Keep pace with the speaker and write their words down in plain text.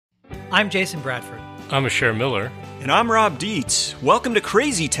I'm Jason Bradford. I'm Asher Miller. And I'm Rob Dietz. Welcome to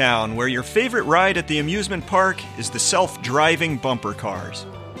Crazy Town, where your favorite ride at the amusement park is the self-driving bumper cars.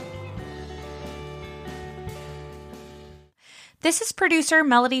 This is producer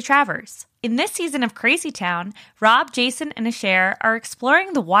Melody Travers. In this season of Crazy Town, Rob, Jason, and Asher are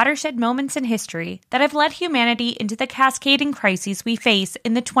exploring the watershed moments in history that have led humanity into the cascading crises we face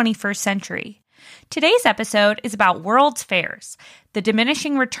in the 21st century. Today's episode is about World's Fairs, the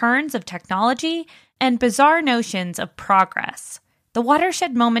diminishing returns of technology, and bizarre notions of progress. The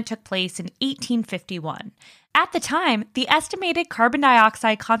watershed moment took place in 1851. At the time, the estimated carbon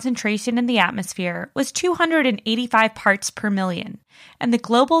dioxide concentration in the atmosphere was 285 parts per million, and the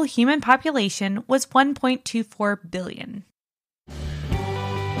global human population was 1.24 billion.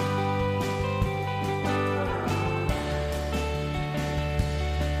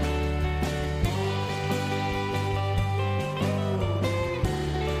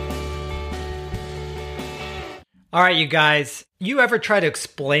 All right, you guys, you ever try to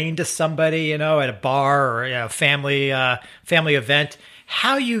explain to somebody, at a bar or a family event,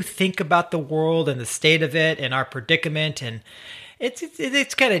 how you think about the world and the state of it and our predicament? And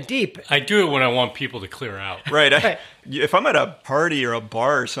it's kind of deep. I do it when I want people to clear out. Right. If I'm at a party or a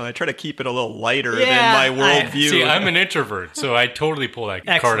bar or something, I try to keep it a little lighter than my worldview. See, I'm an introvert, so I totally pull that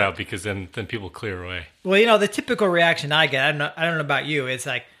card out because then people clear away. Well, the typical reaction I get, I don't know about you, it's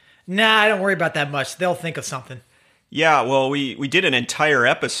like, nah, I don't worry about that much. They'll think of something. Yeah, well, we did an entire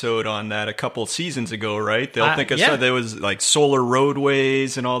episode on that a couple seasons ago, right? They'll think of something. There was like solar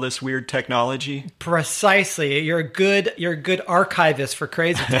roadways and all this weird technology. Precisely. You're a good archivist for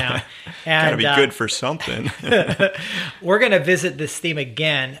Crazy Town. Gotta be good for something. We're going to visit this theme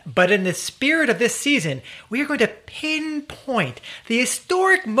again, but in the spirit of this season, we are going to pinpoint the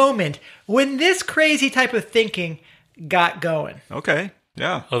historic moment when this crazy type of thinking got going. Okay.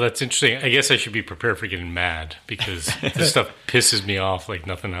 Yeah. Oh, that's interesting. I guess I should be prepared for getting mad because this stuff pisses me off like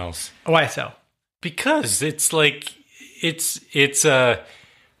nothing else. Why so? Because it's like it's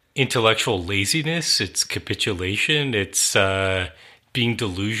intellectual laziness. It's capitulation. It's being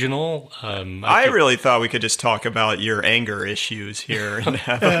delusional. I really thought we could just talk about your anger issues here. And we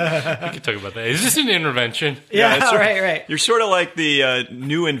could talk about that. Is this an intervention? Yeah, right. You're sort of like the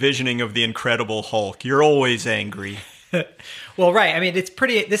new envisioning of the Incredible Hulk. You're always angry. Well, right. I mean,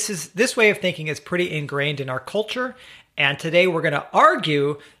 this way of thinking is pretty ingrained in our culture. And today we're going to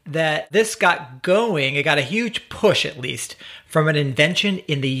argue that this got going. It got a huge push, at least, from an invention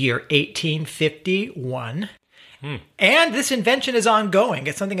in the year 1851. And this invention is ongoing.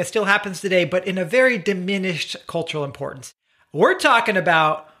 It's something that still happens today, but in a very diminished cultural importance. We're talking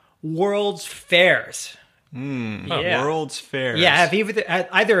about World's Fairs. World's Fairs. Yeah. Have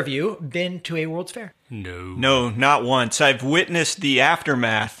either of you been to a World's Fair? No, not once. I've witnessed the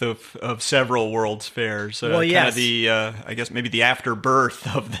aftermath of several World's Fairs. Well, yes. Kind of the, I guess maybe the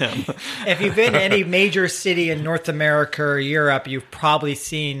afterbirth of them. If you've been to any major city in North America or Europe, you've probably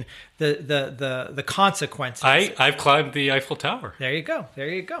seen the consequences. I've climbed the Eiffel Tower. There you go.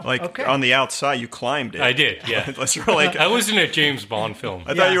 Like on the outside, you climbed it. I did, yeah. I was in a James Bond film.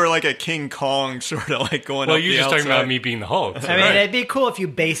 I thought you were like a King Kong sort of like going up the outside. Well, you're just talking about me being the Hulk. I mean, it'd be cool if you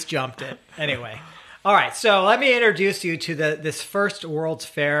base jumped it. Anyway. All right, so let me introduce you to this first World's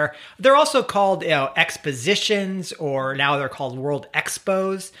Fair. They're also called expositions, or now they're called World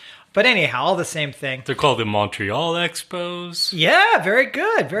Expos. But anyhow, all the same thing. They're called the Montreal Expos. Yeah, very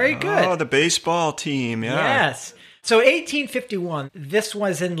good, very good. Oh, the baseball team, yeah. Yes. So 1851, this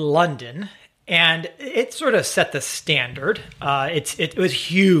was in London, and it sort of set the standard. It was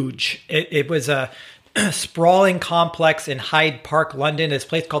huge. It was a sprawling complex in Hyde Park, London. This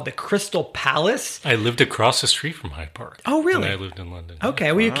place called the Crystal Palace. I lived across the street from Hyde Park. Oh, really? When I lived in London.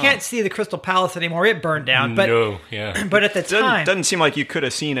 Okay, well, you can't see the Crystal Palace anymore. It burned down. But, no, yeah. But at the time... Doesn't seem like you could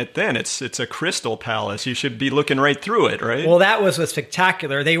have seen it then. It's a Crystal Palace. You should be looking right through it, right? Well, that was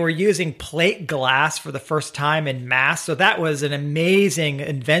spectacular. They were using plate glass for the first time in mass, so that was an amazing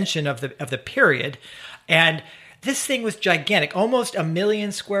invention of the period. And this thing was gigantic, almost 1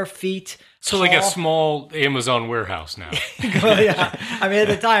 million square feet. So like a small Amazon warehouse now. Well, yeah. I mean, at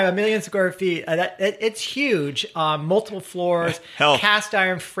the time, 1 million square feet. It's huge. Multiple floors, cast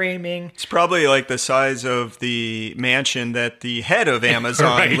iron framing. It's probably like the size of the mansion that the head of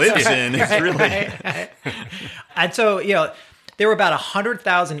Amazon lives in. It's really... Right. And so, there were about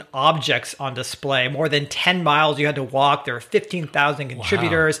 100,000 objects on display, more than 10 miles you had to walk. There were 15,000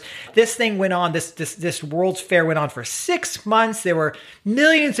 contributors. Wow. This thing went on, this World's Fair went on for 6 months. There were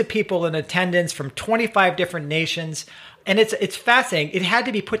millions of people in attendance from 25 different nations. And it's fascinating. It had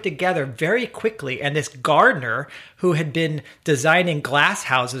to be put together very quickly. And this gardener who had been designing glass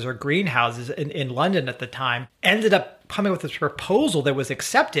houses or greenhouses in London at the time ended up coming with this proposal that was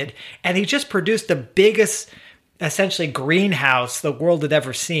accepted. And he just produced the biggest, essentially, greenhouse the world had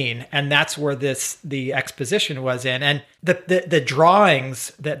ever seen. And that's where the exposition was in. And the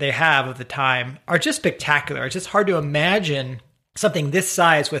drawings that they have of the time are just spectacular. It's just hard to imagine something this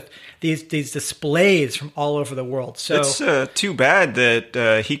size with these displays from all over the world. So it's too bad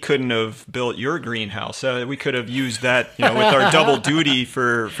that he couldn't have built your greenhouse. We could have used that, with our double duty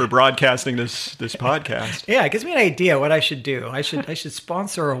for broadcasting this podcast. Yeah, it gives me an idea what I should do. I should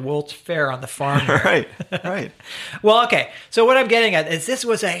sponsor a World's Fair on the farm. Right. Well, okay. So what I'm getting at is this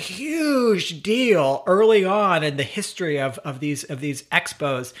was a huge deal early on in the history of these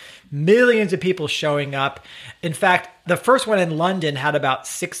expos. Millions of people showing up. In fact, the first one in London had about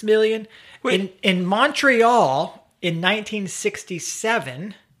 6 million. In Montreal in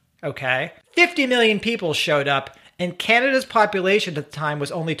 1967, 50 million people showed up, and Canada's population at the time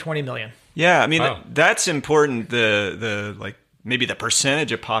was only 20 million. Yeah, I mean, that's important, the maybe the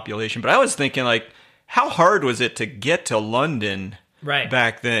percentage of population. But I was thinking, how hard was it to get to London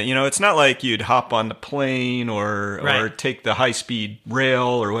back then? It's not like you'd hop on the plane or take the high-speed rail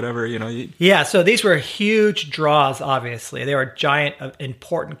or whatever, Yeah, so these were huge draws, obviously. They were giant,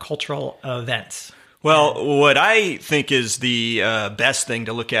 important cultural events. Well, what I think is the best thing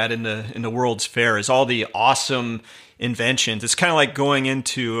to look at in the World's Fair is all the awesome inventions. It's kind of like going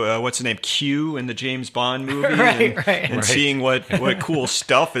into what's the name, Q in the James Bond movie, and seeing what cool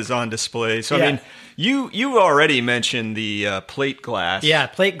stuff is on display. So I mean, you already mentioned the plate glass. Yeah,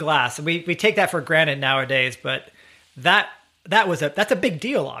 plate glass. We take that for granted nowadays, but that's a big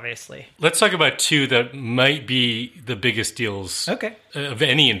deal, obviously. Let's talk about two that might be the biggest deals of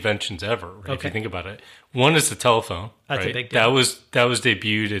any inventions ever, if you think about it. One is the telephone. That's a big deal. That was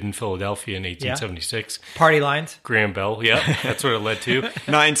debuted in Philadelphia in 1876. Party lines. Graham Bell, that's what it led to.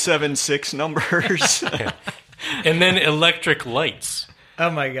 976 numbers. And then electric lights. Oh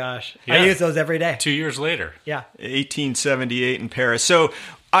my gosh. Yeah. I use those every day. 2 years later. Yeah. 1878 in Paris. So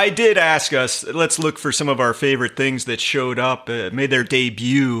I did ask us, let's look for some of our favorite things that showed up, made their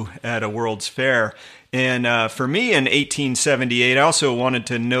debut at a World's Fair. And for me in 1878, I also wanted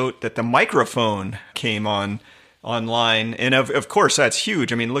to note that the microphone came online. And of course, that's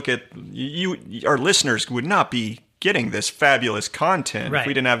huge. I mean, look at you. Our listeners would not be getting this fabulous content if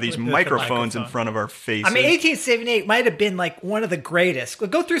we didn't have these microphones in front of our faces. I mean, 1878 might have been like one of the greatest.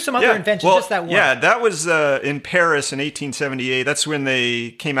 Go through some other inventions, just that one. Yeah, that was in Paris in 1878. That's when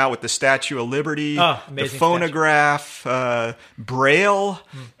they came out with the Statue of Liberty, the phonograph, Braille,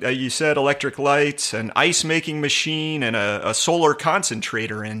 you said electric lights, an ice-making machine, and a solar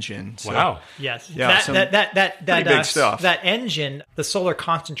concentrator engine. So, wow. Yes. Yeah, that big stuff. That engine, the solar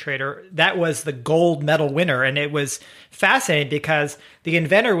concentrator, that was the gold medal winner, and it was fascinating because the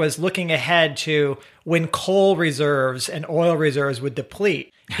inventor was looking ahead to when coal reserves and oil reserves would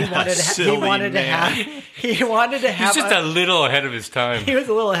deplete. He wanted to have. He's just a little ahead of his time. He was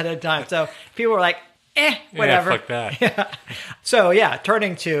a little ahead of time. So people were like, whatever. Yeah, fuck that. So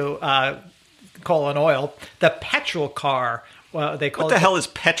turning to coal and oil, the petrol car. Well, they call what the hell is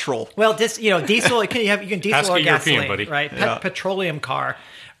petrol? Well, diesel. You can diesel Ask or a gasoline, European, buddy. right? Petroleum car.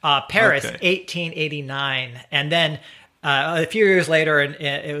 Paris, 1889, and then a few years later,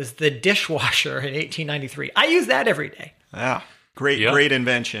 it was the dishwasher in 1893. I use that every day. Yeah, great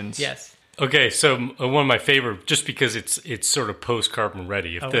inventions. Yes. Okay, so one of my favorite, just because it's sort of post-carbon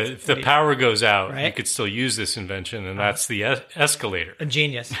ready. If the power goes out, you could still use this invention, and that's the escalator. A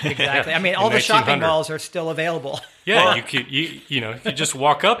genius, exactly. I mean, all the shopping malls are still available. Yeah, you just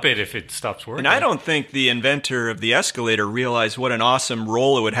walk up it if it stops working. And I don't think the inventor of the escalator realized what an awesome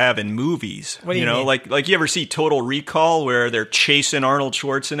role it would have in movies. What do you mean? Like you ever see Total Recall where they're chasing Arnold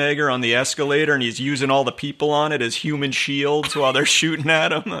Schwarzenegger on the escalator and he's using all the people on it as human shields while they're shooting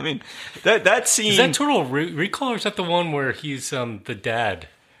at him? I mean, that scene... Is that Total Recall or is that the one where he's the dad?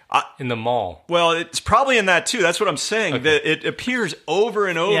 In the mall. Well, it's probably in that too. That's what I'm saying. Okay. That it appears over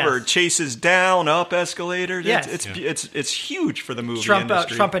and over, chases down, up escalators. Yes. It's huge for the movie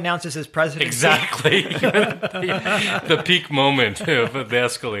industry. Trump announces his presidency. Exactly. The peak moment of the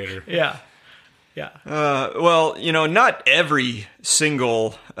escalator. Yeah. Well, not every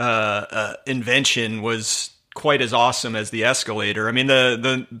single invention was quite as awesome as the escalator. I mean,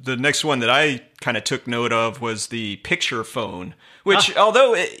 the next one that I kind of took note of was the picture phone, which,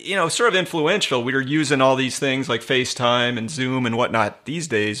 although sort of influential, we were using all these things like FaceTime and Zoom and whatnot these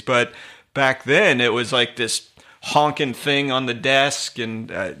days. But back then, it was like this honking thing on the desk, and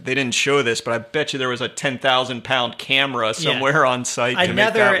they didn't show this, but I bet you there was a 10,000-pound camera somewhere on site to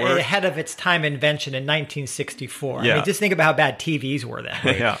make that work. Another ahead of its time invention in 1964. I mean, just think about how bad TVs were then.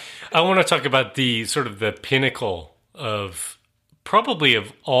 Right? Yeah. I want to talk about the sort of the pinnacle of probably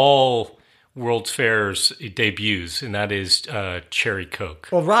of all World's Fairs debuts, and that is Cherry Coke.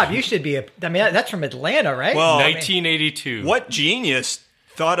 Well, Rob, you should be that's from Atlanta, right? Well, 1982. What genius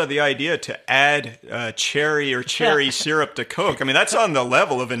thought of the idea to add cherry or cherry syrup to Coke? I mean, that's on the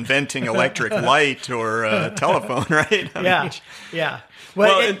level of inventing electric light or telephone, right? Yeah.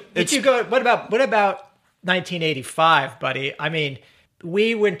 Well, did you go? What about 1985, buddy? I mean,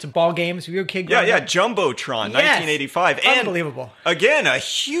 we went to ball games. We were a kid. Yeah, Jumbotron, 1985. Unbelievable. And again, a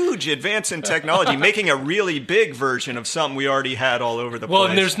huge advance in technology, making a really big version of something we already had all over the place. Well,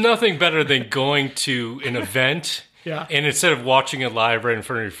 and there's nothing better than going to an event. Yeah. And instead of watching it live right in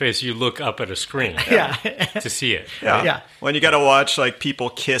front of your face, you look up at a screen to see it. Yeah. When you got to watch like people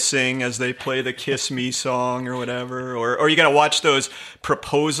kissing as they play the Kiss Me song or whatever, or you got to watch those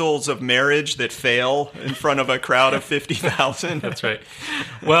proposals of marriage that fail in front of a crowd of 50,000. That's right.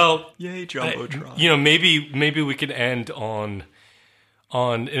 Well, yay, Jumbotron. Maybe we could end on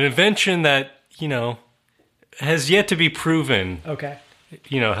an invention that, has yet to be proven. Okay.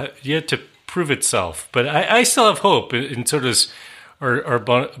 Yet to prove itself, but I still have hope, and so does our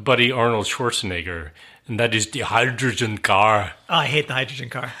buddy Arnold Schwarzenegger, and that is the hydrogen car. Oh, I hate the hydrogen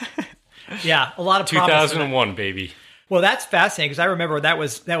car. Yeah, a lot of 2001, baby. Well, that's fascinating because I remember that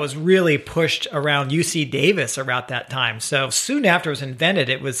was really pushed around UC Davis around that time. So soon after it was invented,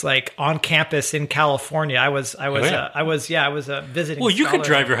 it was like on campus in California. I was visiting. Well, you scholar. could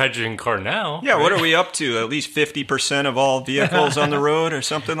drive your hydrogen car now. Yeah, right? What are we up to? At least 50% of all vehicles on the road, or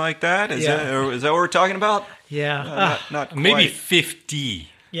something like that. Is that what we're talking about? Yeah, not quite. Maybe 50.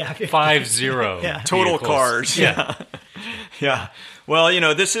 Yeah, 50. Total cars. Yeah.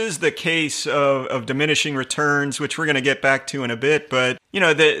 Well, this is the case of diminishing returns, which we're going to get back to in a bit. But,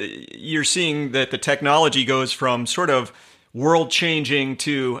 you're seeing that the technology goes from sort of world-changing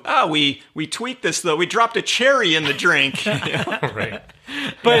to, we tweaked this, though. We dropped a cherry in the drink. Right.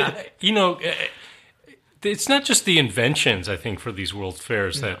 But, it's not just the inventions, I think, for these World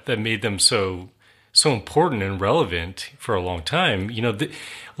Fairs that made them so important and relevant for a long time.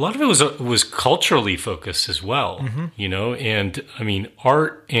 A lot of it was culturally focused as well. Mm-hmm. And I mean,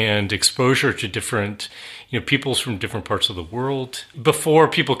 art and exposure to different, peoples from different parts of the world. Before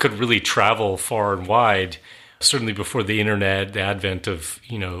people could really travel far and wide, certainly before the internet, the advent of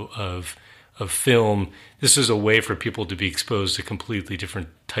film, this is a way for people to be exposed to completely different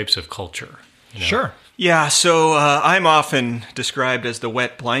types of culture. Sure. Yeah, so I'm often described as the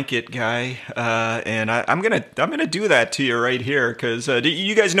wet blanket guy, and I'm gonna do that to you right here because do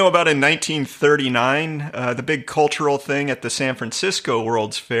you guys know about in 1939 the big cultural thing at the San Francisco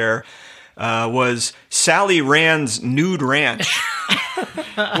World's Fair was Sally Rand's Nude Ranch,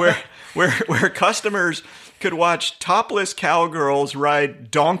 where customers could watch topless cowgirls ride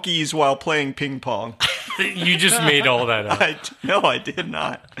donkeys while playing ping pong. You just made all that up. No, I did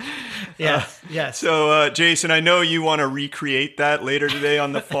not. Yes. So, Jason, I know you want to recreate that later today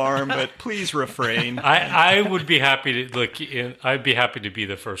on the farm, but please refrain. I would be happy to look. I'd be happy to be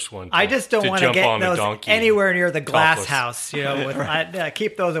the first one. I just don't want to get those anywhere near the glass house.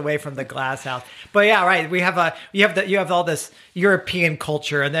 Keep those away from the glass house. But yeah, right. You have all this European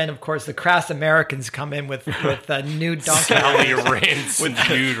culture, and then of course the crass Americans come in with nude donkey. Sally Rand's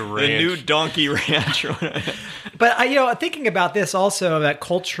nude ranch. The nude donkey ranch. But thinking about this also about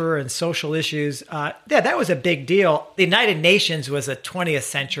culture and social issues, that was a big deal. The United Nations was a 20th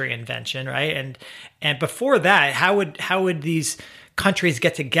century invention, right? And before that, how would these countries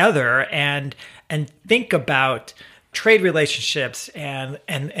get together and think about trade relationships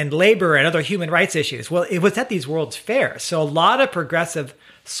and labor and other human rights issues? Well, it was at these World's Fairs. So a lot of progressive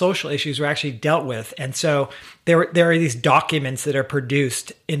social issues were actually dealt with. And so there are these documents that are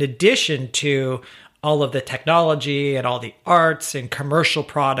produced in addition to all of the technology and all the arts and commercial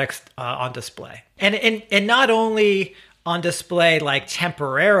products on display. And not only on display like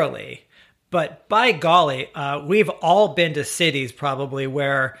temporarily, but by golly, we've all been to cities probably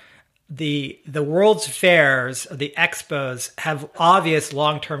where the World's Fairs, the expos, have obvious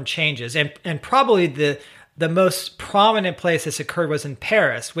long-term changes. And probably the most prominent place this occurred was in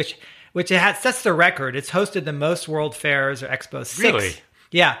Paris, which sets the record. It's hosted the most World Fairs or expos. 6. Really?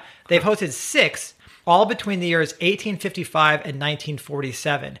 Yeah, they've hosted 6. all between the years 1855 and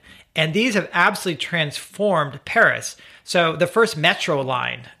 1947. And these have absolutely transformed Paris. So the first metro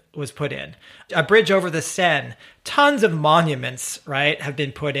line was put in, a bridge over the Seine, tons of monuments, right, have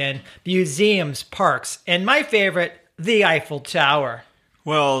been put in, museums, parks, and my favorite, the Eiffel Tower.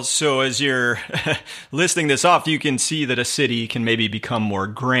 Well, so as you're listing this off, you can see that a city can maybe become more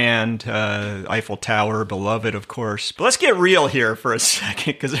grand. Eiffel Tower, beloved, of course. But let's get real here for a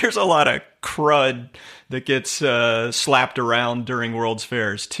second, because there's a lot of crud that gets slapped around during World's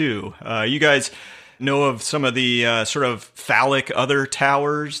Fairs, too. You guys know of some of the sort of phallic other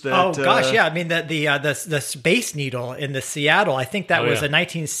towers that... Oh, gosh, yeah. I mean, the Space Needle in the Seattle, I think that was a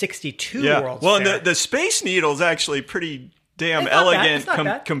 1962 World's Fair. Well, the Space Needle is actually pretty damn It's elegant not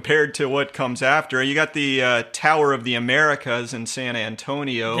bad. compared to what comes after. You got the Tower of the Americas in San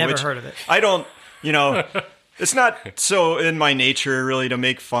Antonio. Never heard of it. I don't, it's not so in my nature really to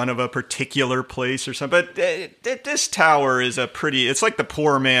make fun of a particular place or something. But this tower is it's like the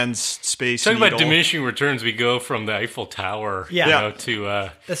poor man's Space Talking Needle. about diminishing returns, we go from the Eiffel Tower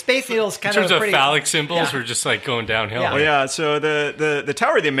to... the Space Needle is kind in terms of of pretty, phallic symbols, we're just like going downhill. Yeah. Oh, yeah, so the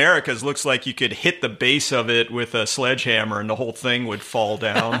Tower of the Americas looks like you could hit the base of it with a sledgehammer and the whole thing would fall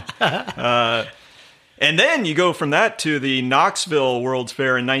down. And then you go from that to the Knoxville World's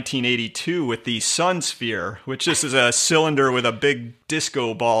Fair in 1982 with the Sun Sphere, which just is a cylinder with a big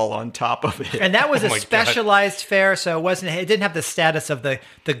disco ball on top of it. And that was Oh a my God. specialized fair, so it didn't have the status of the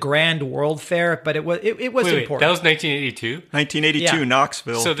Grand World Fair, but it was Wait, important. that was 1982? 1982 Yeah.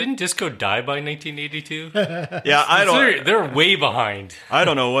 Knoxville. So didn't disco die by 1982? Yeah, They're way behind. I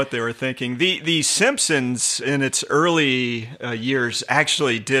don't know what they were thinking. The Simpsons in its early years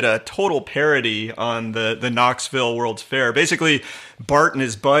actually did a total parody on the Knoxville World's Fair. Basically, Bart and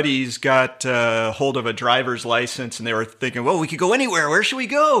his buddies got hold of a driver's license, and they were thinking, well, we could go anywhere. Where should we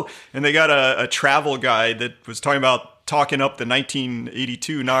go? And they got a travel guide that was talking up the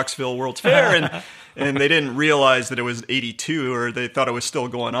 1982 Knoxville World's Fair, and they didn't realize that it was 82, or they thought it was still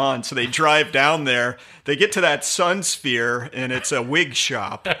going on. So they drive down there. They get to that Sun Sphere, and it's a wig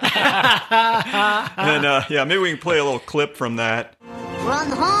shop. And maybe we can play a little clip from that. We're on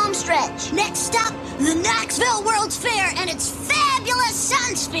the home stretch. Next stop, the Knoxville World's Fair and its fabulous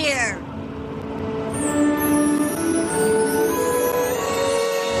Sun Sphere.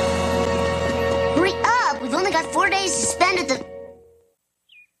 Hurry up! We've only got 4 days to spend at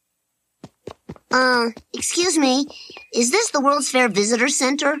the... excuse me. Is this the World's Fair Visitor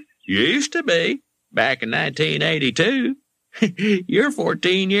Center? Used to be, back in 1982. You're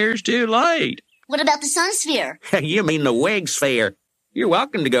 14 years too late. What about the Sun Sphere? You mean the Wig Sphere. You're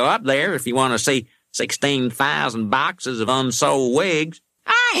welcome to go up there if you want to see 16,000 boxes of unsold wigs.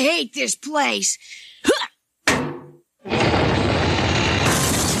 I hate this place.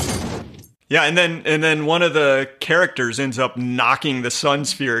 Yeah, and then one of the characters ends up knocking the Sun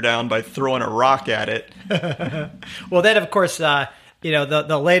Sphere down by throwing a rock at it. Well, then, of course, the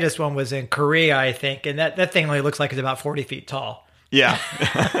latest one was in Korea, I think, and that thing only looks like it's about 40 feet tall. Yeah.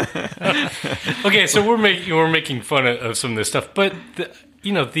 Okay, so we're making fun of some of this stuff, but the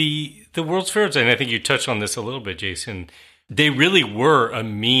World's Fairs, and I think you touched on this a little bit, Jason. They really were a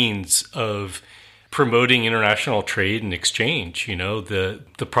means of promoting international trade and exchange.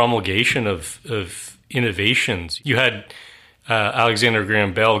 The promulgation of innovations. You had Alexander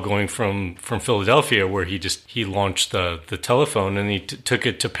Graham Bell going from Philadelphia, where he launched the telephone, and he took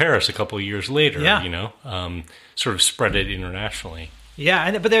it to Paris a couple of years later. Yeah. Sort of spread it internationally.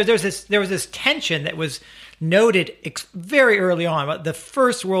 Yeah, but there was this tension that was noted very early on. The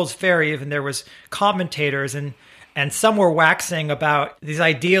first World's Fair, even, there was commentators and some were waxing about these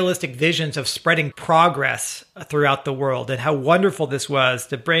idealistic visions of spreading progress throughout the world and how wonderful this was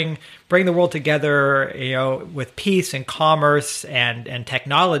to bring the world together, with peace and commerce and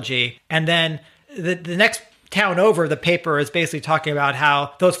technology. And then the next town over, the paper is basically talking about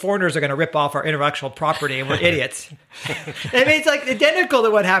how those foreigners are going to rip off our intellectual property and we're idiots. I mean, it's like identical to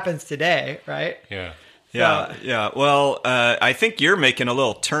what happens today, right? Yeah. Yeah. Well, I think you're making a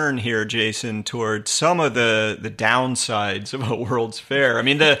little turn here, Jason, towards some of the downsides of a World's Fair. I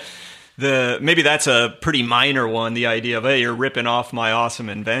mean, the maybe that's a pretty minor one, the idea of, hey, you're ripping off my awesome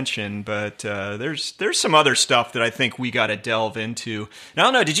invention, but there's some other stuff that I think we got to delve into. Now, I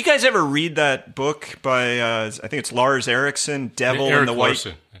don't know, did you guys ever read that book by, I think it's Lars Erickson, Devil in the White...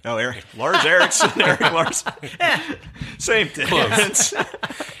 Larson. Oh, Lars Erickson, Eric Larson. Same difference.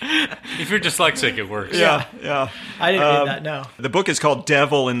 If you're dyslexic, it works. Yeah. I didn't read that, no. The book is called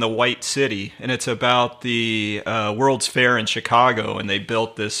Devil in the White City, and it's about the World's Fair in Chicago, and they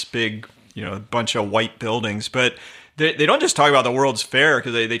built this big, bunch of white buildings. But They don't just talk about the World's Fair,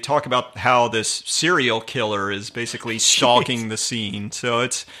 because they talk about how this serial killer is basically stalking the scene. So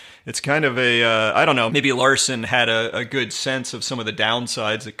it's kind of a, I don't know, maybe Larson had a good sense of some of the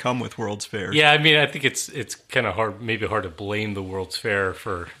downsides that come with World's Fair. Yeah, I mean, I think it's kind of hard to blame the World's Fair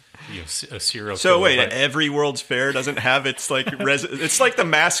for a serial killer. So wait, every World's Fair doesn't have its like it's like the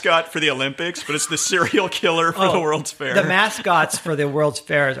mascot for the Olympics, but it's the serial killer for the World's Fair. The mascots for the World's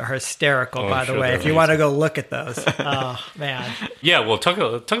Fairs are hysterical, by the way. If you want to go look at those, oh man. Yeah, well, talk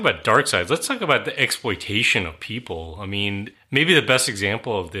about dark sides. Let's talk about the exploitation of people. I mean, maybe the best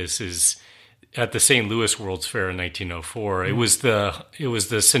example of this is at the St. Louis World's Fair in 1904. It was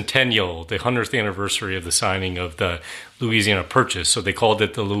the centennial, the 100th anniversary of the signing of the Louisiana Purchase. So they called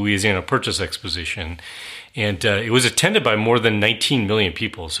it the Louisiana Purchase Exposition. And it was attended by more than 19 million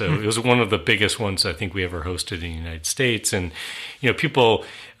people. So it was one of the biggest ones I think we ever hosted in the United States. And, people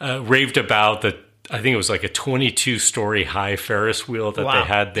raved about the, I think it was like a 22-story high Ferris wheel that they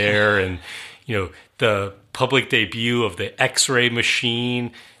had there. And, the public debut of the X-ray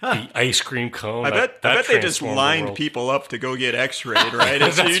machine, the ice cream cone. I bet they just lined people up to go get X-rayed, right?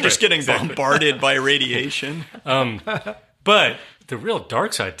 And so you're just getting bombarded by radiation. But the real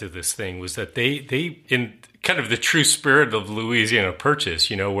dark side to this thing was that they in kind of the true spirit of Louisiana Purchase,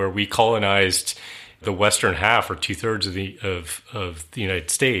 where we colonized the western half or 2/3 of the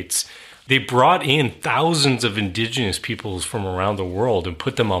United States. They brought in thousands of indigenous peoples from around the world and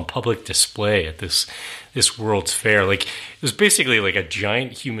put them on public display at this World's Fair. Like, it was basically like a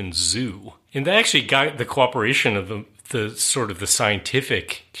giant human zoo. And they actually got the cooperation of the sort of the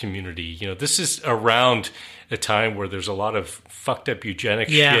scientific community. This is around a time where there's a lot of fucked up eugenic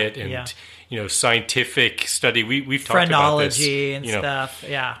shit and scientific study. We've talked about this, phrenology and stuff.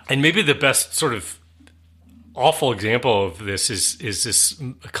 Yeah. And maybe the best sort of awful example of this is this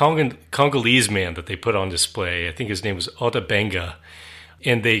Congolese man that they put on display. I think his name was Ota Benga.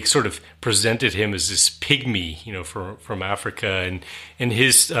 And they sort of presented him as this pygmy, from Africa. And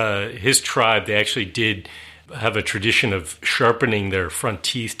his tribe, they actually did have a tradition of sharpening their front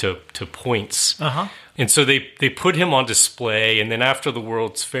teeth to points. Uh-huh. And so they put him on display. And then after the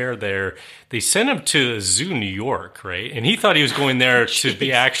World's Fair there, they sent him to a zoo in New York, right? And he thought he was going there to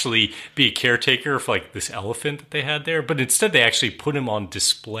be a caretaker for like this elephant that they had there. But instead they actually put him on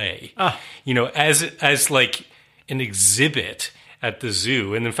display, as like an exhibit at the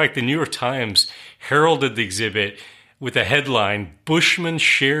zoo. And in fact, the New York Times heralded the exhibit with a headline, "Bushman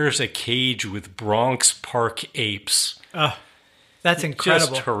shares a cage with Bronx Park apes." That's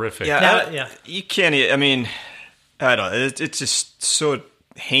incredible. Just horrific. Yeah, you can't. I mean, I don't know. It's just so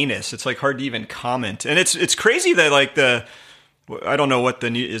heinous. It's like hard to even comment. And it's crazy that like I don't know what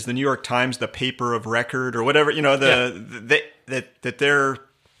is the New York Times the paper of record or whatever. That they're.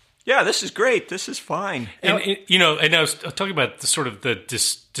 Yeah, this is great. This is fine. And and I was talking about the sort of the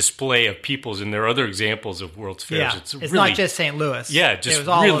display of peoples, and there are other examples of World's Fairs. Yeah, it's really, not just St. Louis. Yeah, just it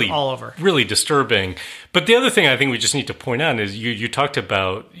was really all over. Really disturbing. But the other thing I think we just need to point out is you talked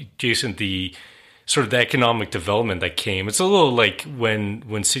about, Jason, the sort of the economic development that came. It's a little like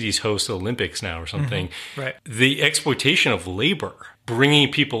when cities host the Olympics now or something. Mm-hmm. Right. The exploitation of labor,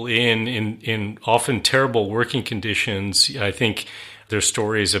 bringing people in often terrible working conditions. I think there's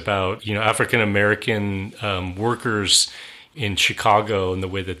stories about, African American workers in Chicago and the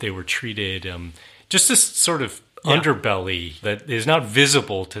way that they were treated. Just this sort of underbelly that is not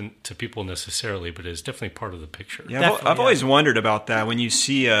visible to people necessarily, but is definitely part of the picture. Yeah, I've always wondered about that when you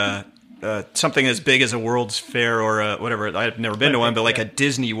see something as big as a World's Fair or whatever. I've never been to one, but like a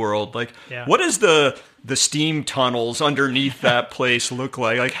Disney World. Like, what does the steam tunnels underneath that place look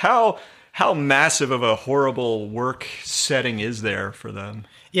like? Like how massive of a horrible work setting is there for them?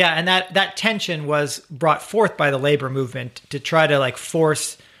 Yeah, and that tension was brought forth by the labor movement to try to like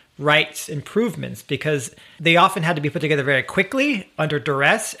force rights improvements, because they often had to be put together very quickly under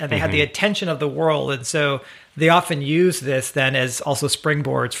duress, and they had the attention of the world, and so they often use this then as also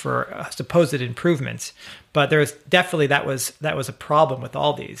springboards for supposed improvements. But there's definitely that was a problem with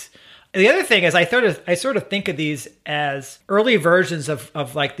all these. The other thing is I sort of think of these as early versions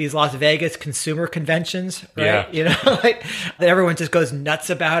of like these Las Vegas consumer conventions, right? Yeah. Like that everyone just goes nuts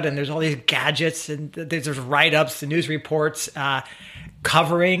about, and there's all these gadgets and there's write-ups and news reports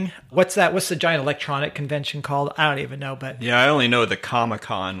covering what's the giant electronic convention called? I don't even know, but yeah, I only know the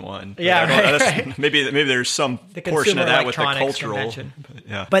Comic-Con one. Yeah, right. Maybe there's some portion of that with the cultural convention.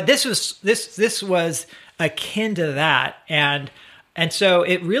 Yeah. But this was akin to that, and so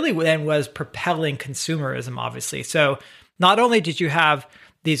it really then was propelling consumerism, obviously. So not only did you have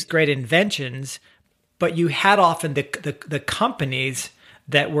these great inventions, but you had often the companies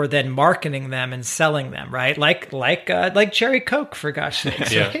that were then marketing them and selling them, right? Like Cherry Coke, for gosh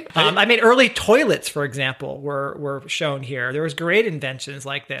sakes. Yeah. Right? I mean, early toilets, for example, were shown here. There was great inventions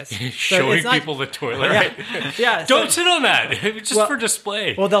like this. Showing people the toilet. Right? Yeah. Don't sit on that. It's just for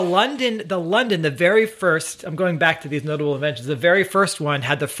display. Well, the London, the very first, I'm going back to these notable inventions. The very first one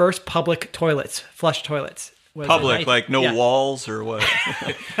had the first public toilets, flush toilets. Public, like no walls or what?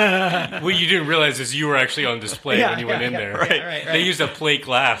 What you didn't realize is you were actually on display when you went in there. Right. They used a plate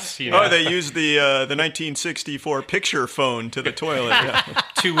glass. Oh, they used the 1964 picture phone to the toilet. Yeah.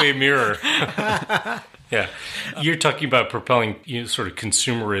 Two-way mirror. Yeah. You're talking about propelling sort of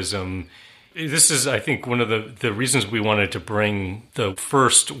consumerism. This is, I think, one of the reasons we wanted to bring the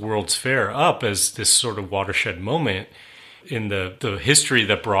first World's Fair up as this sort of watershed moment in the history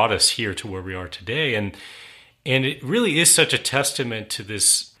that brought us here to where we are today. And it really is such a testament to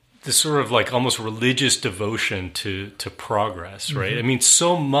this sort of like almost religious devotion to progress, right? I mean,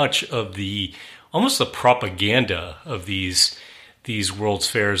 so much of almost the propaganda of these World's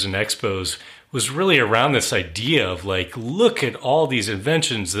Fairs and Expos was really around this idea of like, look at all these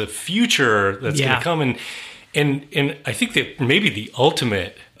inventions, the future that's going to come. And I think that maybe the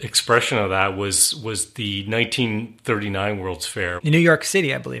ultimate expression of that was the 1939 World's Fair in New York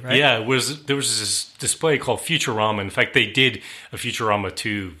City, I believe, right? Yeah, there was this display called Futurama. In fact, they did a Futurama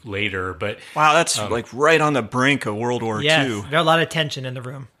 2 later, but wow, that's like right on the brink of World War II. There's a lot of tension in the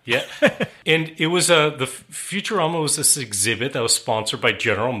room. Yeah, and it was the Futurama was this exhibit that was sponsored by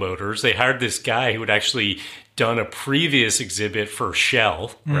General Motors. They hired this guy who had actually done a previous exhibit for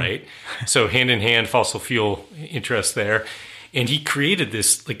Shell, right? So hand in hand, fossil fuel interest there. And he created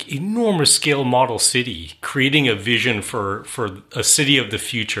this like enormous scale model city, creating a vision for a city of the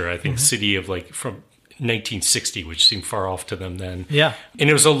future. I think city of like from 1960, which seemed far off to them then. Yeah. And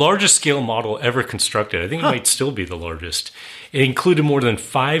it was the largest scale model ever constructed. I think it might still be the largest. It included more than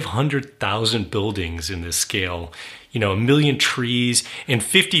 500,000 buildings in this scale. 1 million trees and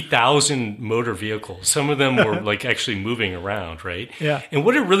 50,000 motor vehicles. Some of them were like actually moving around, right? Yeah. And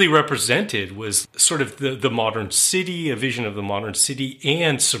what it really represented was sort of the modern city, a vision of the modern city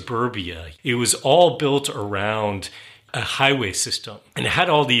and suburbia. It was all built around a highway system, and it had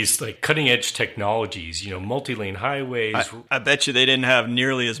all these like cutting edge technologies, multi-lane highways. I bet you they didn't have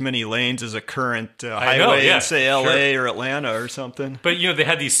nearly as many lanes as a current highway in, say, LA or Atlanta or something. But, they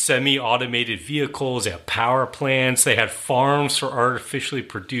had these semi-automated vehicles. They had power plants. They had farms for artificially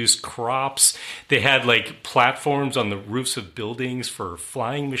produced crops. They had like platforms on the roofs of buildings for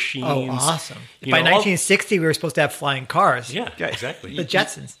flying machines. Oh, awesome. By 1960, we were supposed to have flying cars. Yeah, exactly. The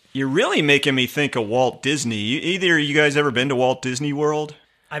Jetsons. You're really making me think of Walt Disney. Either you guys ever been to Walt Disney World?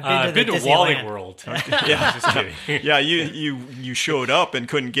 I've been to Wally World. Yeah, just kidding. Yeah, you showed up and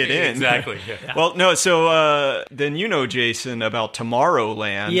couldn't get in. Exactly. Yeah. Well, no. So then Jason, about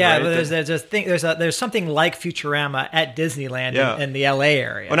Tomorrowland. Yeah, right? but there's something like Futurama at Disneyland in the LA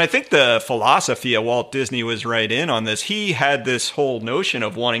area. And I think the philosophy of Walt Disney was right in on this. He had this whole notion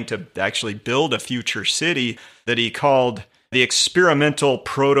of wanting to actually build a future city that he called the experimental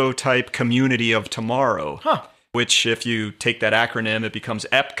prototype community of tomorrow. Which, if you take that acronym, it becomes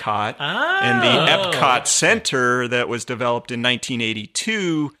EPCOT. And the EPCOT Center that was developed in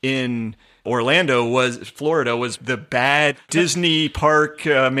 1982 in Orlando, Florida, was the bad Disney park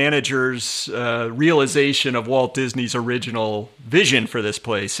manager's realization of Walt Disney's original vision for this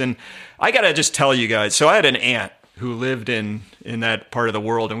place. And I got to just tell you guys, so I had an aunt who lived in that part of the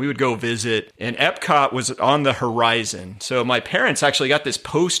world, and we would go visit, and Epcot was on the horizon. So my parents actually got this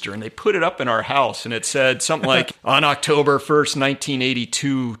poster, and they put it up in our house, and it said something like, on October 1st,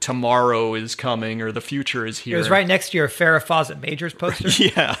 1982, tomorrow is coming, or the future is here. It was right next to your Farrah Fawcett Majors poster?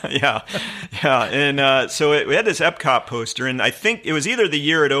 Yeah. And so we had this Epcot poster, and I think it was either the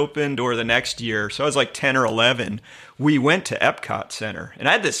year it opened or the next year, so I was like 10 or 11, we went to Epcot Center, and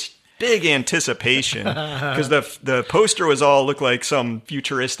I had this big anticipation because the poster looked like some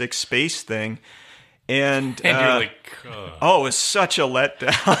futuristic space thing, and you're like, it was such a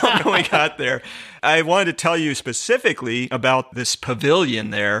letdown when we got there. I wanted to tell you specifically about this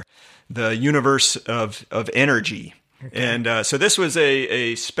pavilion there, the Universe of Energy. Okay. And so this was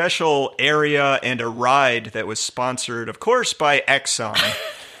a special area and a ride that was sponsored, of course, by Exxon.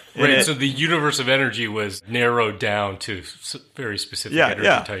 Right, so the Universe of Energy was narrowed down to very specific energy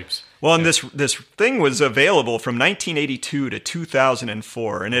types. Well, and this thing was available from 1982 to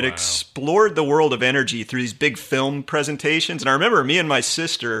 2004, and it explored the world of energy through these big film presentations. And I remember me and my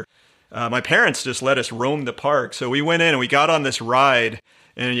sister, my parents just let us roam the park. So we went in and we got on this ride,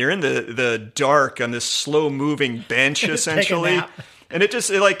 and you're in the dark on this slow-moving bench, essentially. And it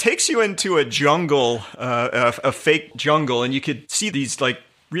like takes you into a jungle, a fake jungle, and you could see these like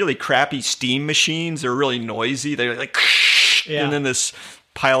really crappy steam machines. They're really noisy. They're like, and then this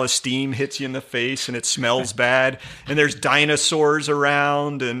pile of steam hits you in the face, and it smells bad. And there's dinosaurs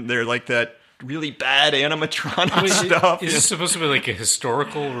around, and they're like that really bad animatronic stuff. Is this supposed to be like a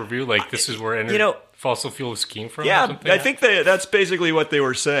historical review? Like this is where fossil fuels came from? Yeah, or something? I think that's basically what they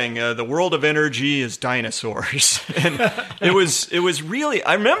were saying. The world of energy is dinosaurs, and it was really.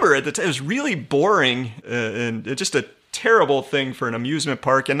 I remember at the time it was really boring and just a terrible thing for an amusement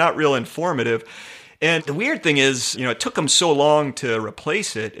park, and not real informative. And the weird thing is, it took them so long to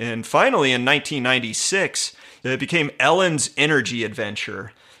replace it, and finally in 1996, it became Ellen's Energy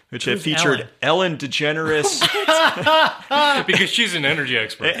Adventure. Which had featured Ellen DeGeneres. Because she's an energy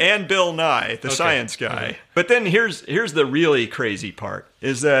expert. And Bill Nye, the science guy. Okay. But then here's the really crazy part,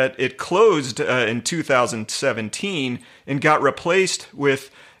 is that it closed in 2017 and got replaced with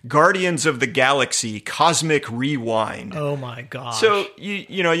Guardians of the Galaxy Cosmic Rewind. Oh my gosh. So,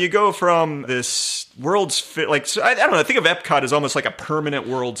 you go from this World's Fair, I don't know, I think of Epcot as almost like a permanent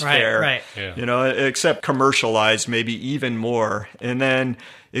World's Fair. Right. Yeah. Except commercialized maybe even more. And then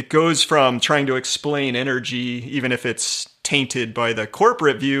it goes from trying to explain energy, even if it's tainted by the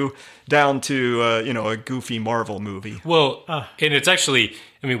corporate view, down to, a goofy Marvel movie. Well, and it's actually,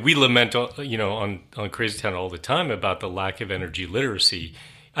 we lament, on Crazy Town all the time about the lack of energy literacy.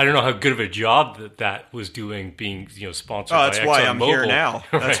 I don't know how good of a job that was doing, being sponsored by ExxonMobil. That's why I'm here now.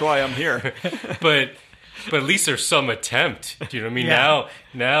 Right. That's why I'm here. But at least there's some attempt. Do you know what I mean? Yeah.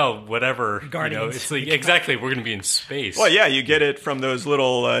 Now, whatever. Guardians. It's like exactly we're going to be in space. Well, yeah, you get it from those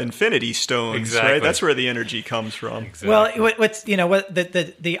little infinity stones, exactly. right? That's where the energy comes from. Exactly. Well,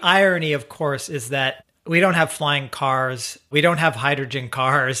 the irony, of course, is that we don't have flying cars. We don't have hydrogen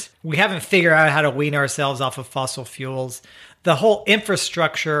cars. We haven't figured out how to wean ourselves off of fossil fuels. The whole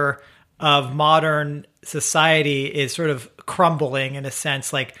infrastructure of modern society is sort of crumbling in a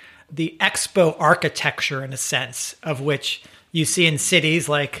sense, like the expo architecture in a sense, of which you see in cities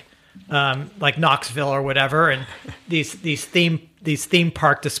like Knoxville or whatever, and these theme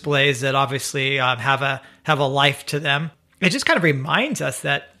park displays that obviously have a life to them. It just kind of reminds us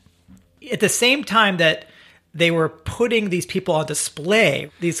that at the same time that they were putting these people on display,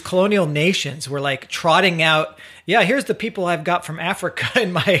 these colonial nations were like trotting out, here's the people I've got from Africa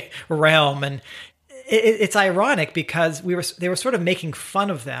in my realm. And it's ironic because they were sort of making fun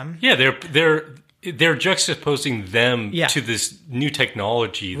of them. Yeah, they're juxtaposing them Yeah. to this new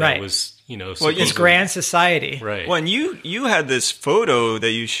technology that Right. was, This grand society. Right. Well, and you had this photo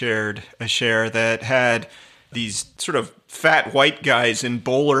that you shared, that had these sort of fat white guys in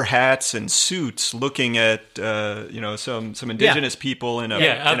bowler hats and suits looking at some indigenous people in a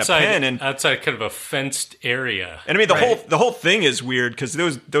pen, and outside kind of a fenced area. And the whole thing is weird because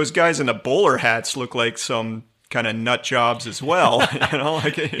those guys in the bowler hats look like some kind of nut jobs as well.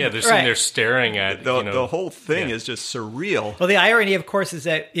 They're sitting there staring at the whole thing is just surreal. Well, the irony, of course, is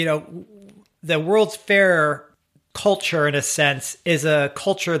that the World's Fair culture, in a sense, is a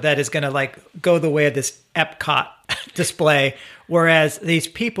culture that is going to go the way of this Epcot display, whereas these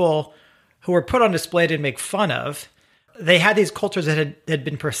people who were put on display to make fun of, they had these cultures that had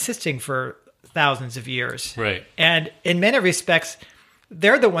been persisting for thousands of years. Right. And in many respects,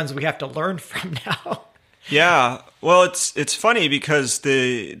 they're the ones we have to learn from now. Yeah, well, it's funny because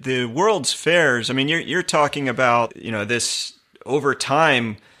the World's Fairs. You're talking about this over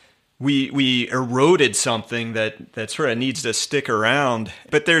time. We eroded something that sort of needs to stick around.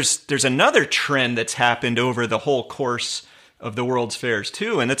 But there's another trend that's happened over the whole course of the World's Fairs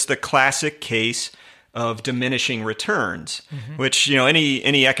too, and it's the classic case of diminishing returns, which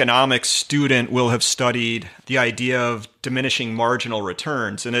any economics student will have studied the idea of diminishing marginal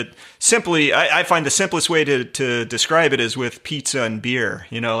returns. And it simply, I find the simplest way to describe it is with pizza and beer.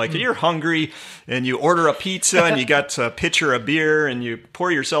 If you're hungry and you order a pizza and you got a pitcher of beer and you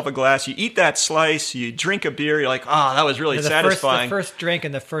pour yourself a glass, you eat that slice, you drink a beer, you're like, oh, that was really satisfying. The first drink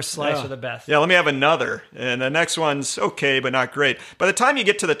and the first slice are the best. Yeah, let me have another. And the next one's okay, but not great. By the time you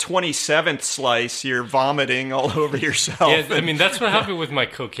get to the 27th slice, you're vomiting all over yourself. Yeah, that's what happened with my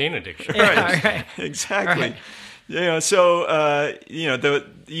cocaine addiction. Right. Exactly. Right. So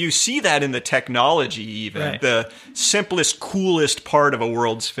you see that in the technology, even right. The simplest, coolest part of a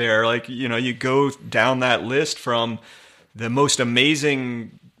World's Fair. You go down that list from the most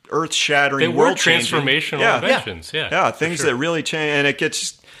amazing, earth-shattering, world-changing transformational inventions. Yeah, things that really change, and it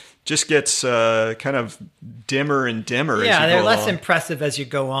just gets kind of dimmer and dimmer. Yeah, as you they're go less along. impressive as you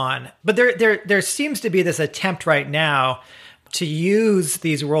go on. But there seems to be this attempt right now to use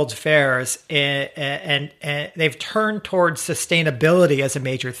these World's Fairs, and they've turned towards sustainability as a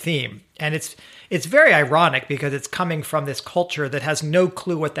major theme. And it's very ironic because it's coming from this culture that has no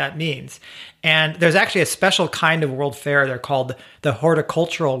clue what that means. And there's actually a special kind of World Fair. They're called the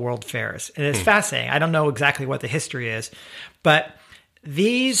Horticultural World Fairs. And it's fascinating. I don't know exactly what the history is, but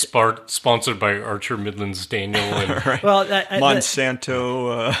these sponsored by Archer Midlands Daniel and right. well,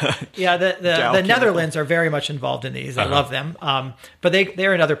 Monsanto. The Netherlands are very much involved in these. I love them, but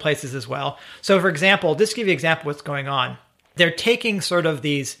they're in other places as well. So, for example, just to give you an example of what's going on, they're taking sort of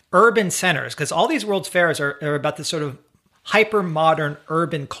these urban centers because all these World's Fairs are about this sort of hyper modern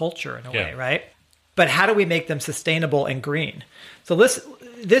urban culture in a way, right? But how do we make them sustainable and green? So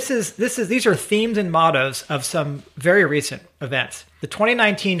these are themes and mottos of some very recent events. The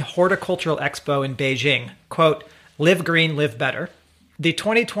 2019 Horticultural Expo in Beijing, quote, "Live green, live better." The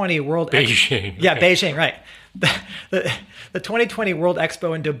 2020 World Beijing. Beijing, right. The 2020 World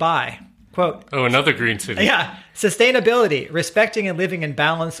Expo in Dubai, quote, "Oh, another green city." Yeah, sustainability, respecting and living in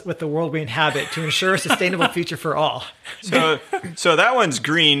balance with the world we inhabit to ensure a sustainable future for all. So that one's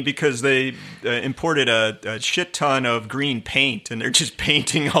green because they imported a shit ton of green paint, and they're just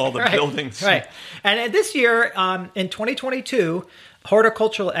painting all the buildings. Right. And this year, in 2022,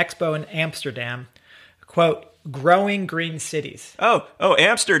 Horticultural Expo in Amsterdam, quote, "Growing green cities." Oh,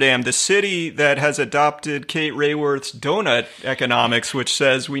 Amsterdam, the city that has adopted Kate Rayworth's donut economics, which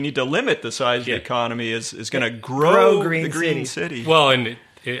says we need to limit the size of the economy, is going to grow the green city. Well, and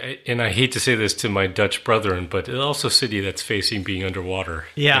I hate to say this to my Dutch brethren, but it's also a city that's facing being underwater.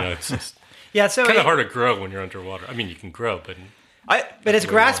 Yeah. It's just so kind of hard to grow when you're underwater. I mean, you can grow, but it's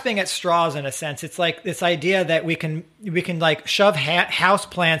grasping at straws in a sense. It's like this idea that we can like shove house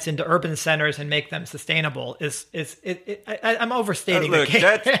plants into urban centers and make them sustainable. I'm overstating. Look,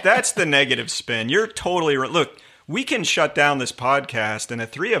 that's the negative spin. You're totally right. Look, we can shut down this podcast, and the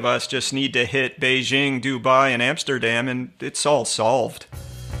three of us just need to hit Beijing, Dubai, and Amsterdam, and it's all solved.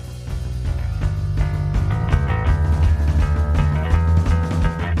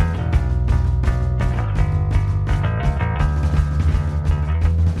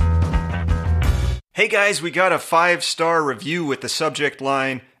 Hey guys, we got a 5-star review with the subject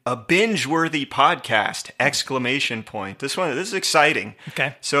line, "A binge-worthy podcast!" ! This is exciting.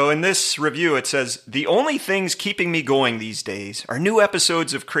 Okay. So in this review it says, "The only things keeping me going these days are new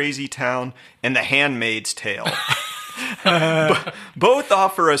episodes of Crazy Town and The Handmaid's Tale." Both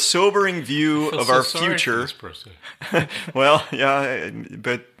offer a sobering view of our future. Well, yeah,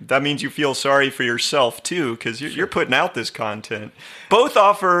 but that means you feel sorry for yourself too, because you're putting out this content. Both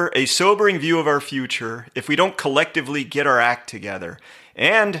offer a sobering view of our future if we don't collectively get our act together,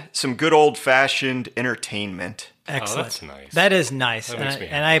 and some good old-fashioned entertainment. Excellent. Oh, that's nice. That is nice, That makes me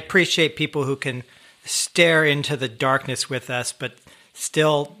happy. and I appreciate people who can stare into the darkness with us, but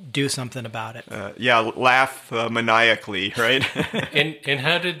still do something about it. Laugh maniacally, right? And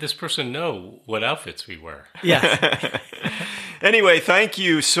how did this person know what outfits we wear? Yes. Anyway, thank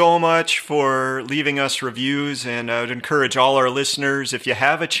you so much for leaving us reviews, and I would encourage all our listeners, if you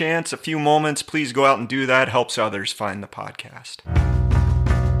have a chance, a few moments, please go out and do that. It helps others find the podcast.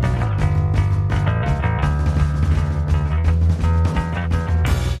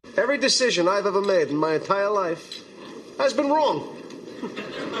 Every decision I've ever made in my entire life has been wrong.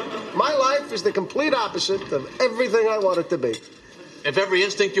 My life is the complete opposite of everything I want it to be. If every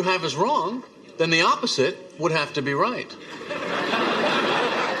instinct you have is wrong, then the opposite would have to be right.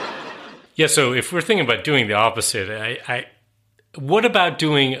 Yeah, so if we're thinking about doing the opposite, what about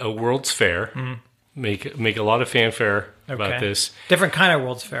doing a World's Fair? Make a lot of fanfare about this. Different kind of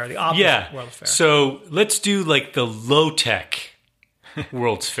World's Fair, the opposite World's Fair. So let's do like the low-tech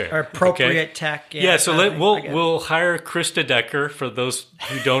World's Fair. Or appropriate tech. Yeah, so we'll hire Krista Decker. For those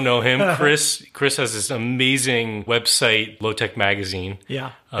who don't know him, Chris has this amazing website, Low Tech Magazine.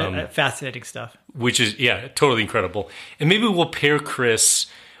 Yeah, fascinating stuff. Which is, totally incredible. And maybe we'll pair Chris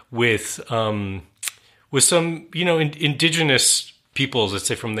with some, indigenous peoples, let's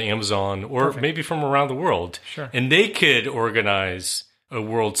say from the Amazon, or maybe from around the world. Sure. And they could organize a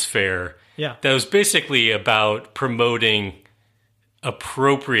World's Fair that was basically about promoting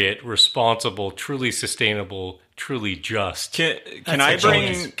appropriate, responsible, truly sustainable, truly just. Can I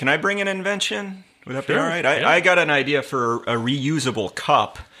bring an invention? Would that be all right? I got an idea for a reusable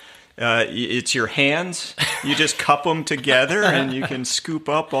cup. It's your hands. You just cup them together, and you can scoop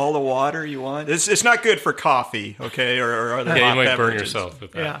up all the water you want. It's not good for coffee, okay, or other hot you might beverages. burn yourself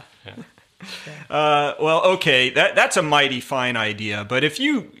with that. Well, okay, that's a mighty fine idea. But if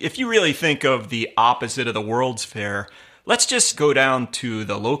you really think of the opposite of the World's Fair, let's just go down to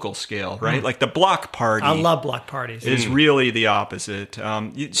the local scale, right? Like the block party. I love block parties. Is really the opposite.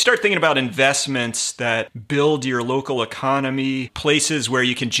 You start thinking about investments that build your local economy, places where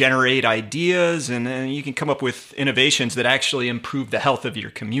you can generate ideas, and then you can come up with innovations that actually improve the health of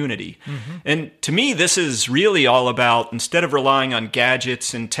your community. And to me, this is really all about, instead of relying on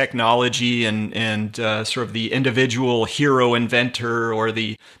gadgets and technology and sort of the individual hero inventor or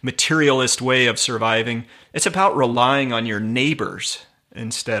the materialist way of surviving, it's about relying on your neighbors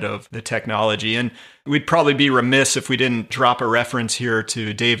instead of the technology. And we'd probably be remiss if we didn't drop a reference here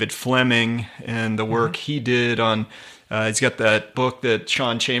to David Fleming and the work he did on, he's got that book that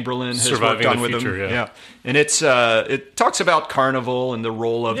Sean Chamberlain has Surviving worked on the with Future, him. yeah. And it talks about carnival and the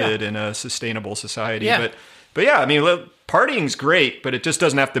role of it in a sustainable society. Yeah. But yeah, I mean, partying's great, but it just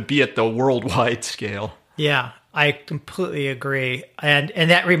doesn't have to be at the worldwide scale. Yeah, I completely agree. And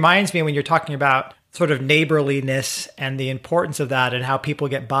that reminds me, when you're talking about sort of neighborliness and the importance of that and how people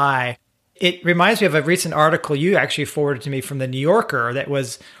get by, it reminds me of a recent article you actually forwarded to me from the New Yorker that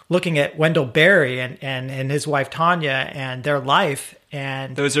was looking at Wendell Berry and his wife Tanya and their life.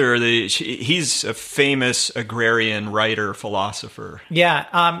 And those are he's a famous agrarian writer, philosopher.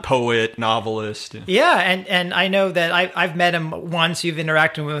 Yeah. Poet, novelist. Yeah. And I know that I've met him once. You've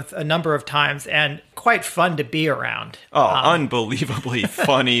interacted with a number of times, and quite fun to be around. Oh, unbelievably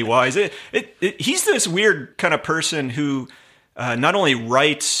funny, wise. He's this weird kind of person who not only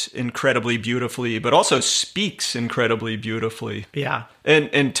writes incredibly beautifully, but also speaks incredibly beautifully. Yeah.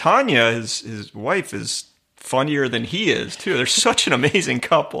 And Tanya, his wife, is funnier than he is too. They're such an amazing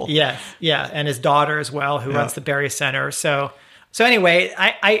couple. Yes, yeah, and his daughter as well, who runs the Berry Center. So anyway,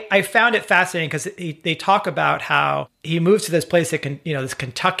 I found it fascinating because they talk about how he moved to this place that this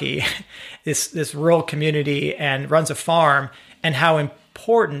Kentucky, this rural community, and runs a farm, and how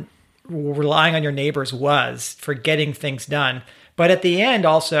important relying on your neighbors was for getting things done. But at the end,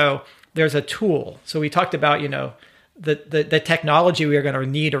 also, there's a tool. So we talked about the technology we are going to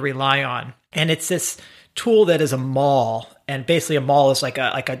need to rely on, and it's this tool that is a maul, and basically a maul is like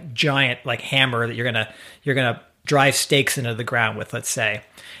a giant hammer that you're gonna drive stakes into the ground with, let's say.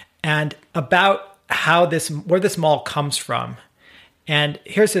 And about where this maul comes from. And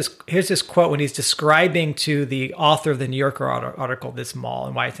here's this quote when he's describing to the author of the New Yorker article this maul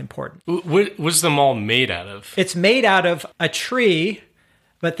and why it's important. What was the maul made out of? It's made out of a tree.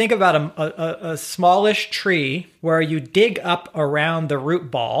 But think about a smallish tree where you dig up around the root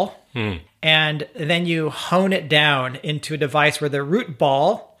ball, and then you hone it down into a device where the root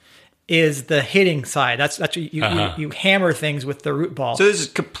ball is the hitting side. That's you hammer things with the root ball. So this is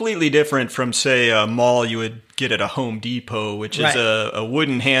completely different from, say, a maul you would get at a Home Depot, which is a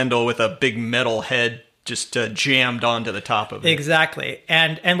wooden handle with a big metal head just jammed onto the top of it. Exactly.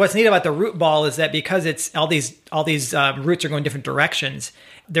 And what's neat about the root ball is that because it's all these roots are going different directions,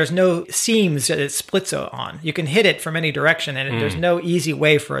 there's no seams that it splits on. You can hit it from any direction, and there's no easy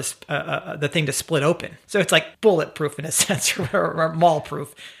way for the thing to split open. So it's like bulletproof in a sense, or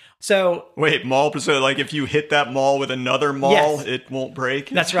maul-proof. So wait, maul? So like if you hit that maul with another maul, it won't break?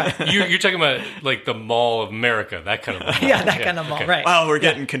 That's right. You're talking about like the Mall of America, that kind of maul. Yeah, that kind of maul, right. Wow, we're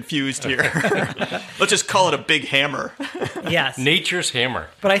getting confused here. Let's just call it a big hammer. Yes. Nature's hammer.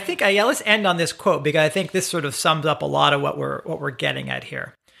 But I think, let's end on this quote, because I think this sort of sums up a lot of what we're getting at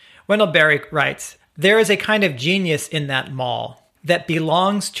here. Wendell Berry writes, "There is a kind of genius in that maul that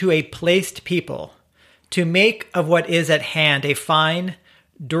belongs to a placed people to make of what is at hand a fine,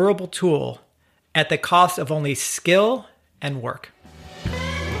 durable tool at the cost of only skill and work."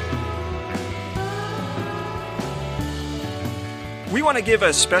 We want to give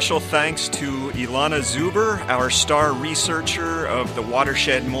a special thanks to Ilana Zuber, our star researcher of the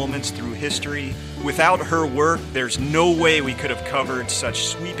watershed moments through history. Without her work, there's no way we could have covered such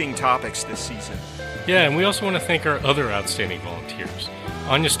sweeping topics this season. Yeah, and we also want to thank our other outstanding volunteers.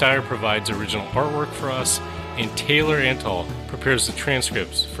 Anya Steyer provides original artwork for us, and Taylor Antal prepares the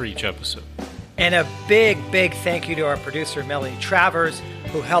transcripts for each episode. And a big, big thank you to our producer, Melanie Travers,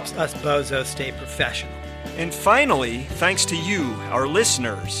 who helps us bozos stay professional. And finally, thanks to you, our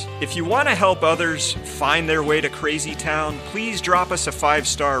listeners. If you want to help others find their way to Crazy Town, please drop us a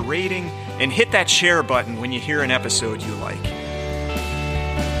 5-star rating and hit that share button when you hear an episode you like.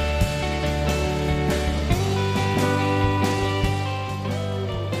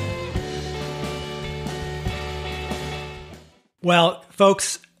 Well,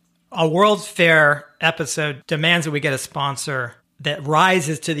 folks, a World's Fair episode demands that we get a sponsor that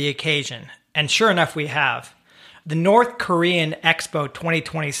rises to the occasion. And sure enough, we have. The North Korean Expo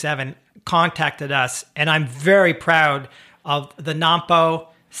 2027 contacted us, and I'm very proud of the Nampo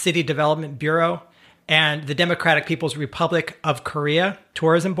City Development Bureau and the Democratic People's Republic of Korea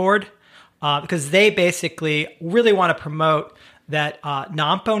Tourism Board, because they basically really want to promote that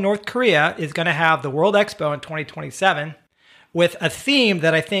Nampo, North Korea, is going to have the World Expo in 2027 with a theme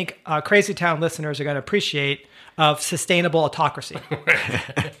that I think Crazy Town listeners are going to appreciate of sustainable autocracy.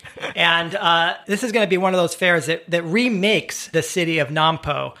 And this is going to be one of those fairs that remakes the city of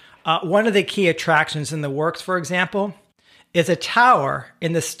Nampo. One of the key attractions in the works, for example, is a tower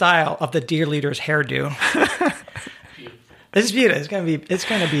in the style of the deer leader's hairdo. This is beautiful. It's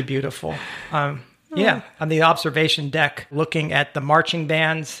going to be beautiful. Yeah, on the observation deck, looking at the marching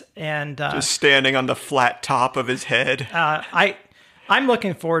bands and just standing on the flat top of his head. I'm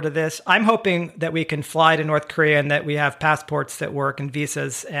looking forward to this. I'm hoping that we can fly to North Korea and that we have passports that work and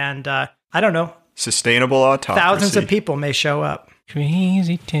visas. And I don't know. Sustainable autocracy. Thousands of people may show up.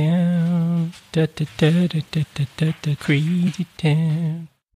 Crazy town, da, da, da, da, da, da, da, crazy town.